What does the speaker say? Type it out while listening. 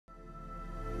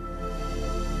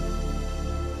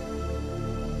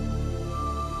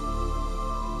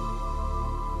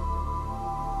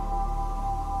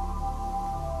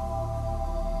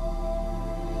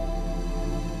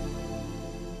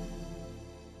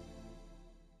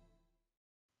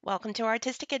Welcome to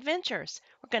Artistic Adventures.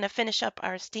 We're going to finish up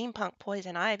our Steampunk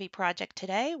Poison Ivy project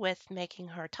today with making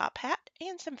her top hat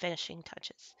and some finishing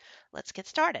touches. Let's get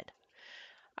started.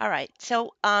 All right,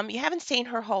 so you haven't seen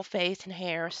her whole face and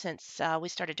hair since we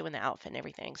started doing the outfit and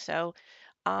everything. So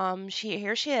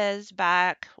here she is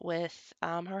back with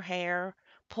her hair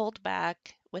pulled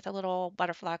back with a little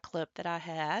butterfly clip that I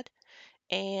had,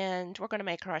 and we're going to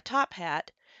make her a top hat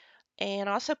and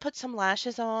also put some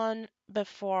lashes on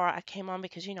before I came on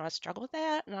because I struggle with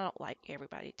that and I don't like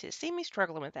everybody to see me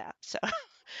struggling with that. So I'm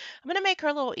going to make her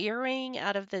a little earring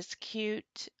out of this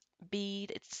cute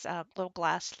bead. It's a little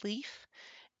glass leaf,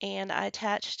 and I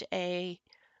attached a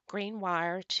green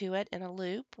wire to it in a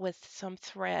loop with some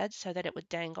thread so that it would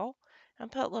dangle.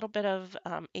 And put a little bit of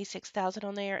E6000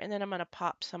 on there, and then I'm going to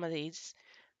pop some of these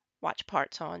watch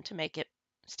parts on to make it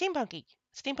steampunky,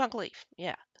 steampunk leaf.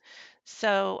 Yeah.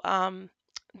 So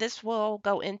this will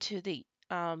go into the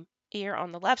ear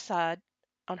on the left side,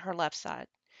 on her left side.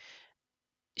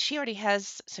 She already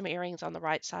has some earrings on the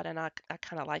right side, and I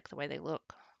kind of like the way they look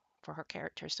for her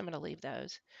character, so I'm going to leave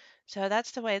those. So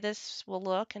that's the way this will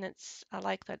look, and I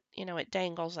like that, it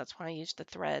dangles. That's why I used the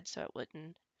thread so it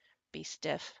wouldn't be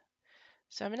stiff.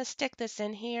 So I'm going to stick this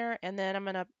in here, and then I'm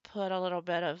going to put a little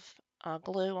bit of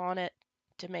glue on it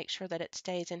to make sure that it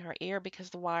stays in her ear because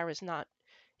the wire is not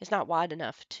wide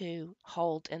enough to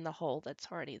hold in the hole that's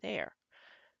already there.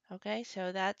 Okay,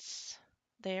 so that's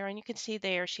there, and you can see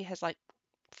there she has like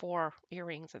 4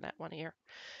 earrings in that one ear.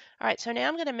 All right, so now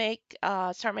I'm going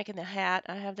to start making the hat.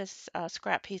 I have this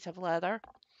scrap piece of leather,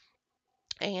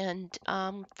 and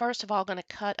first of all, I'm going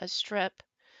to cut a strip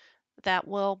that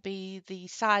will be the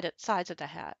sides of the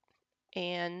hat,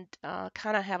 and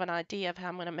kind of have an idea of how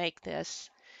I'm going to make this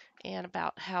and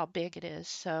about how big it is.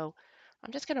 So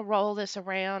I'm just going to roll this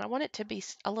around. I want it to be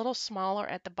a little smaller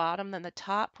at the bottom than the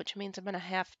top, which means I'm going to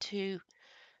have to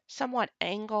somewhat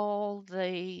angle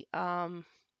the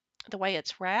way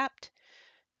it's wrapped,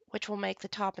 which will make the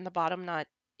top and the bottom not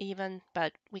even,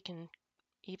 but we can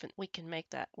make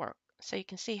that work. So you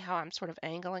can see how I'm sort of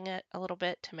angling it a little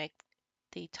bit to make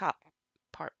the top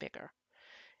part bigger.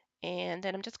 And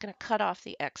then I'm just going to cut off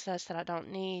the excess that I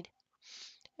don't need.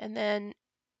 And then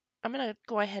I'm going to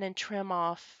go ahead and trim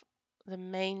off the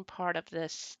main part of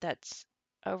this that's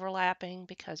overlapping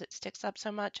because it sticks up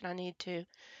so much, and I need to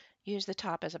use the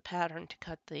top as a pattern to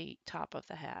cut the top of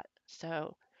the hat.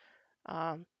 So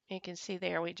you can see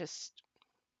there we just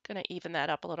going to even that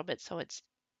up a little bit so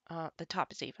the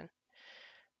top is even.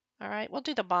 All right, we'll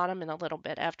do the bottom in a little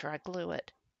bit after I glue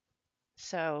it.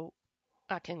 So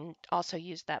I can also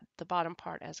use the bottom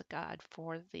part as a guide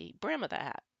for the brim of the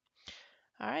hat.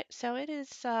 All right, so it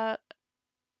is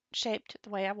shaped the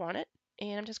way I want it.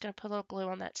 And I'm just going to put a little glue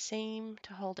on that seam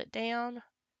to hold it down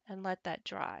and let that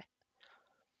dry.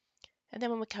 And then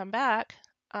when we come back,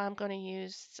 I'm going to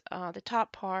use the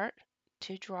top part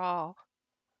to draw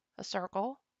a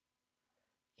circle.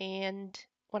 And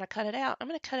when I cut it out, I'm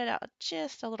going to cut it out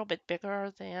just a little bit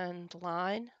bigger than the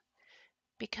line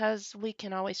because we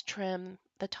can always trim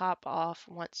the top off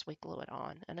once we glue it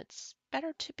on. And it's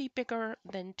better to be bigger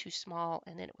than too small,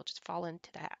 and then it will just fall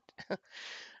into the hat.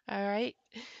 All right.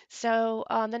 So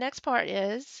the next part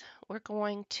is we're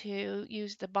going to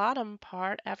use the bottom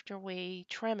part after we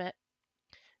trim it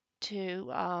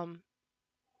to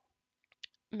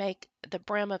make the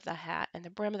brim of the hat. And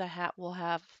the brim of the hat will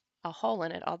have a hole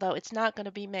in it, although it's not going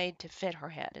to be made to fit her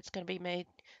head. It's going to be made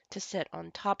to sit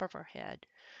on top of her head.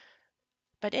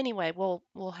 But anyway,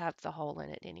 we'll have the hole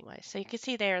in it anyway. So you can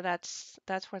see there that's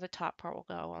where the top part will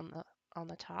go on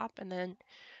the top. And then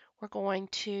we're going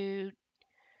to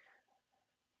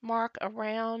mark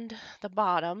around the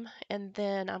bottom, and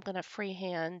then I'm going to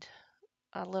freehand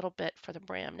a little bit for the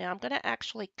brim. Now I'm going to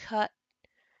actually cut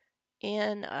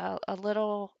in a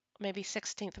little, maybe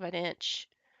 1/16 of an inch,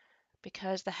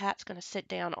 because the hat's going to sit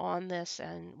down on this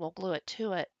and we'll glue it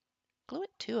to it. Glue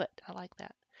it to it. I like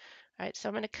that. All right, so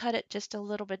I'm going to cut it just a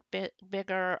little bit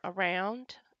bigger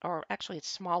around, or actually a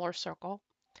smaller circle.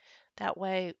 That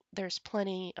way there's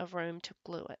plenty of room to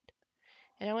glue it.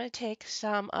 And I'm going to take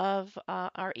some of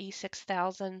our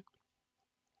E6000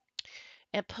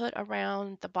 and put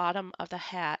around the bottom of the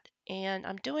hat. And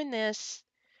I'm doing this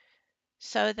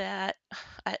so that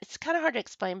it's kind of hard to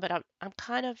explain, but I'm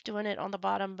kind of doing it on the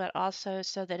bottom, but also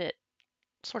so that it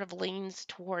sort of leans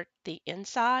toward the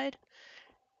inside.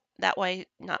 That way,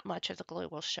 not much of the glue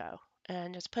will show.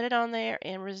 And just put it on there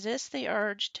and resist the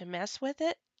urge to mess with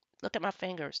it. Look at my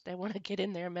fingers. They want to get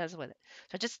in there and mess with it.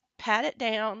 So just pat it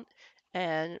down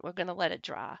and we're going to let it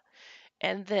dry.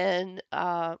 And then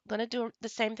going to do the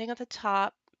same thing at the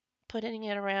top, putting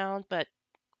it around, but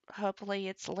hopefully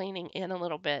it's leaning in a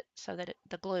little bit so that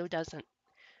the glue doesn't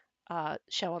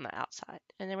show on the outside.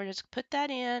 And then we're just put that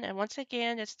in, and once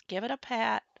again, just give it a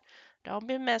pat. Don't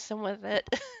be messing with it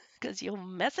because you'll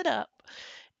mess it up.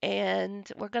 And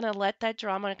we're going to let that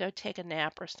dry. I'm going to go take a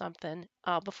nap or something.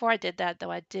 Before I did that,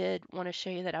 though, I did want to show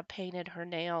you that I painted her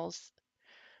nails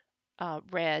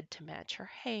red to match her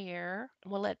hair.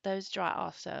 We'll let those dry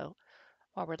also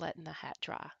while we're letting the hat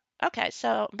dry. Okay,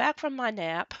 so I'm back from my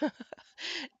nap,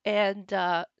 and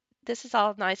this is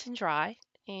all nice and dry,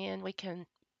 and we can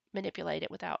manipulate it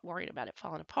without worrying about it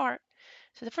falling apart.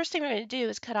 So the first thing we're going to do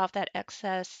is cut off that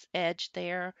excess edge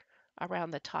there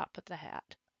around the top of the hat.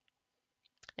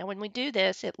 Now when we do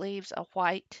this, it leaves a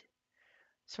white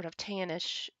sort of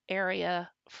tannish area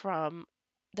from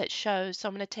that shows. So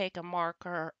I'm going to take a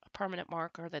marker, a permanent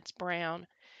marker that's brown,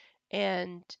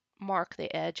 and mark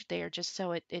the edge there just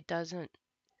so it doesn't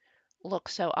look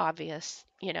so obvious,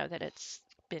 that it's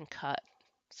been cut.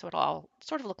 So it'll all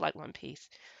sort of look like one piece.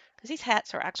 Because these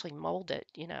hats are actually molded,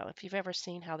 if you've ever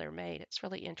seen how they're made, it's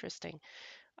really interesting.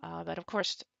 But of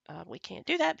course, we can't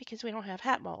do that because we don't have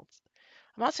hat molds.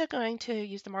 I'm also going to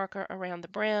use the marker around the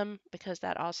brim because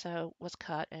that also was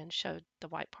cut and showed the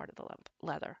white part of the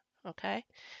leather. Okay,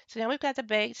 so now we've got the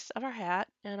base of our hat,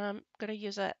 and I'm going to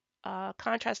use a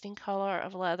contrasting color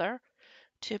of leather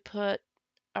to put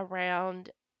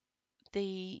around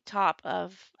the top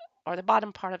of, or the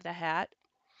bottom part of the hat.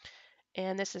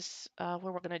 And this is where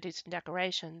we're going to do some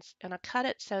decorations. And I cut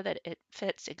it so that it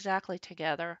fits exactly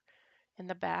together in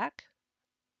the back.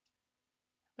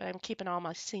 But I'm keeping all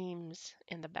my seams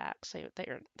in the back so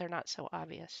they're not so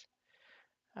obvious.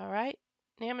 All right,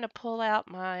 now I'm going to pull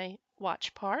out my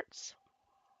watch parts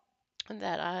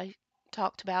that I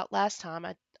talked about last time.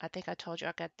 I think I told you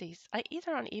I got these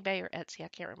either on eBay or Etsy, I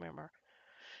can't remember.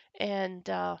 And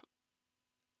I'm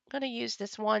going to use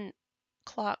this one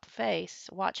clock face,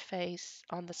 watch face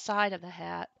on the side of the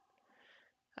hat.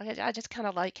 I just kind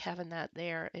of like having that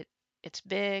there. It's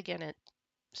big and it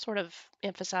sort of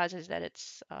emphasizes that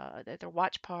that they're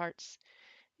watch parts,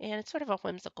 and it's sort of a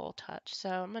whimsical touch. So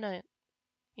I'm going to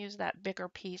use that bigger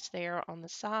piece there on the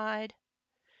side,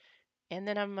 and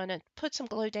then I'm going to put some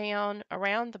glue down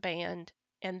around the band,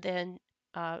 and then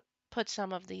put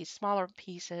some of these smaller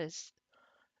pieces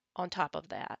on top of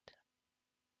that.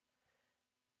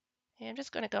 And I'm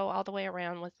just going to go all the way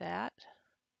around with that,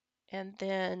 and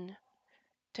then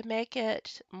to make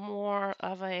it more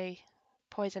of a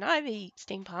poison ivy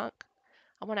steampunk,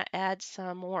 I want to add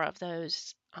some more of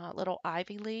those little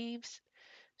ivy leaves.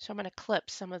 So I'm going to clip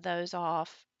some of those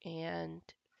off and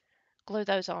glue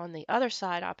those on the other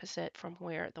side opposite from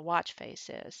where the watch face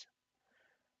is.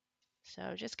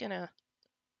 So just going to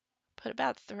put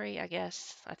about 3, I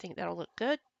guess. I think that'll look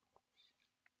good.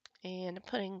 And I'm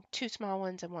putting 2 small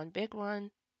ones and 1 big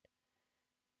one.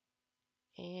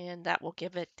 And that will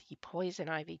give it the poison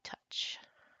ivy touch.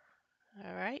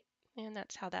 All right, and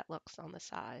that's how that looks on the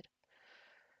side.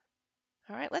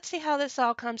 All right, let's see how this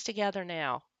all comes together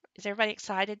now. Is everybody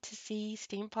excited to see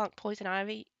Steampunk Poison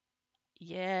Ivy?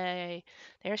 Yay.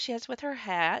 There she is with her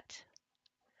hat.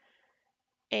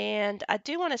 And I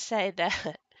do want to say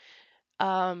that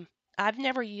um, I've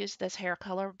never used this hair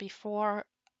color before.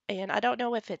 And I don't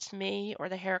know if it's me or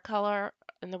the hair color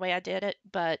and the way I did it,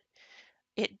 but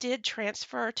it did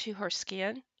transfer to her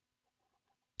skin.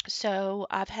 So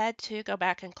I've had to go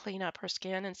back and clean up her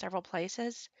skin in several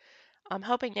places. I'm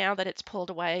hoping now that it's pulled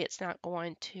away, it's not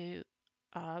going to,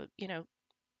 you know,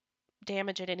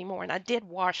 damage it anymore. And I did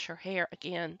wash her hair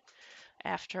again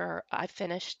after I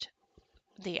finished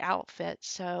the outfit,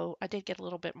 so I did get a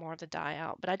little bit more of the dye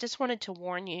out. But I just wanted to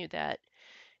warn you that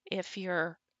if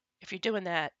you're doing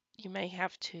that, you may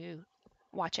have to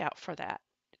watch out for that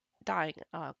dye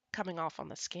coming off on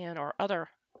the skin or other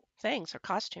things or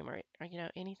costume or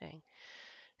anything.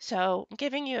 So I'm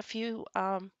giving you a few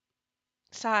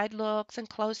side looks and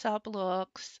close-up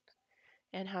looks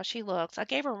and how she looks. I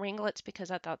gave her ringlets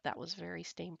because I thought that was very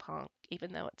steampunk,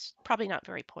 even though it's probably not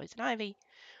very poison ivy,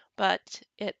 but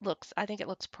I think it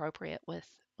looks appropriate with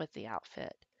the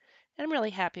outfit. And I'm really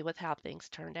happy with how things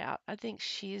turned out. I think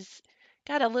she's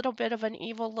got a little bit of an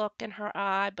evil look in her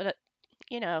eye, but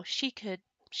she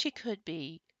could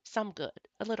be some good,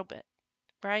 a little bit,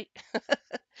 right?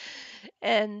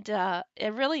 And I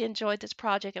really enjoyed this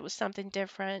project. It was something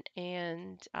different,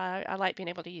 and I like being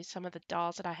able to use some of the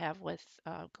dolls that I have with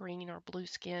green or blue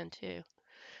skin too.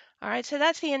 All right, so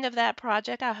that's the end of that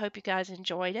project. I hope you guys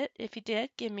enjoyed it. If you did,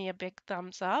 give me a big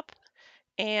thumbs up,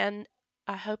 and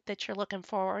I hope that you're looking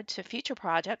forward to future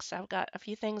projects. I've got a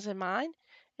few things in mind,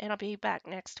 and I'll be back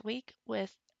next week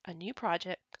with a new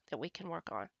project that we can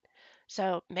work on.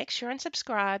 So make sure and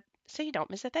subscribe so you don't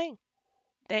miss a thing.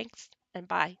 Thanks and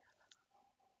bye.